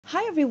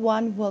Hi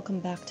everyone,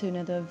 welcome back to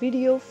another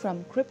video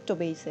from Crypto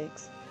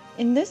Basics.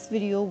 In this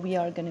video, we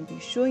are going to be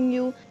showing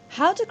you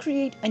how to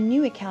create a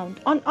new account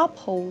on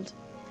Uphold.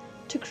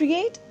 To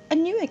create a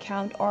new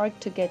account or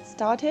to get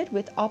started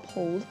with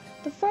Uphold,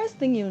 the first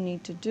thing you'll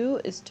need to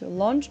do is to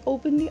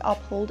open the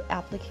Uphold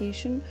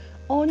application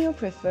on your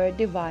preferred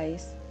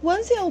device.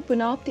 Once you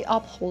open up the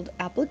Uphold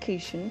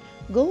application,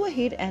 go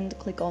ahead and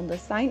click on the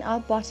sign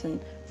up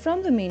button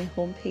from the main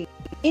home page.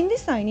 In the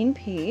sign in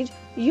page,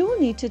 you will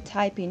need to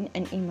type in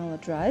an email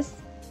address.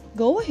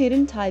 Go ahead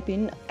and type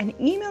in an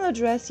email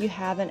address you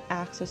have an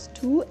access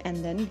to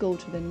and then go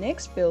to the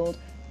next field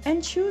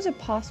and choose a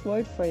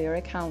password for your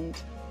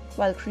account.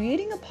 While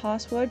creating a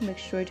password, make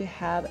sure to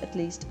have at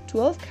least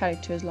 12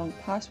 characters long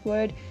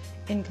password,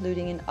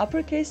 including an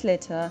uppercase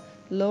letter,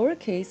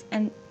 lowercase,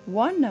 and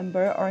one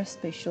number or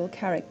special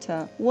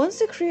character.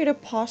 Once you create a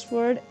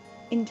password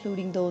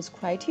including those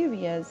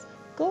criterias,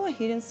 go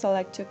ahead and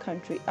select your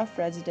country of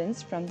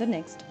residence from the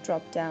next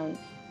drop-down.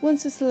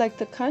 Once you select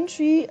the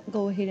country,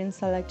 go ahead and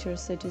select your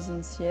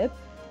citizenship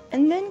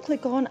and then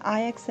click on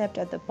I accept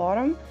at the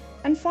bottom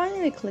and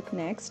finally click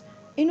next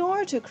in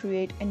order to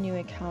create a new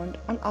account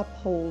on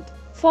Uphold.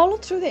 Follow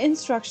through the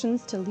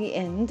instructions till the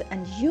end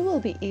and you will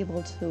be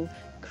able to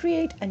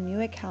create a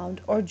new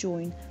account or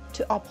join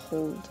to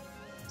Uphold.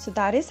 So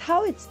that is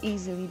how it's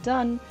easily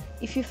done.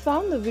 If you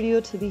found the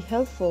video to be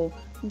helpful,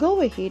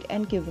 go ahead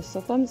and give us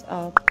a thumbs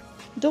up.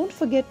 Don't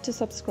forget to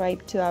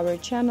subscribe to our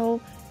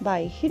channel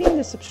by hitting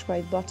the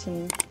subscribe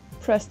button.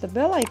 Press the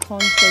bell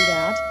icon so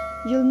that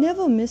you'll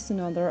never miss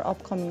another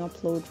upcoming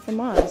upload from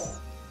us.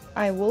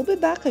 I will be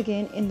back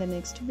again in the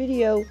next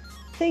video.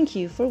 Thank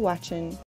you for watching.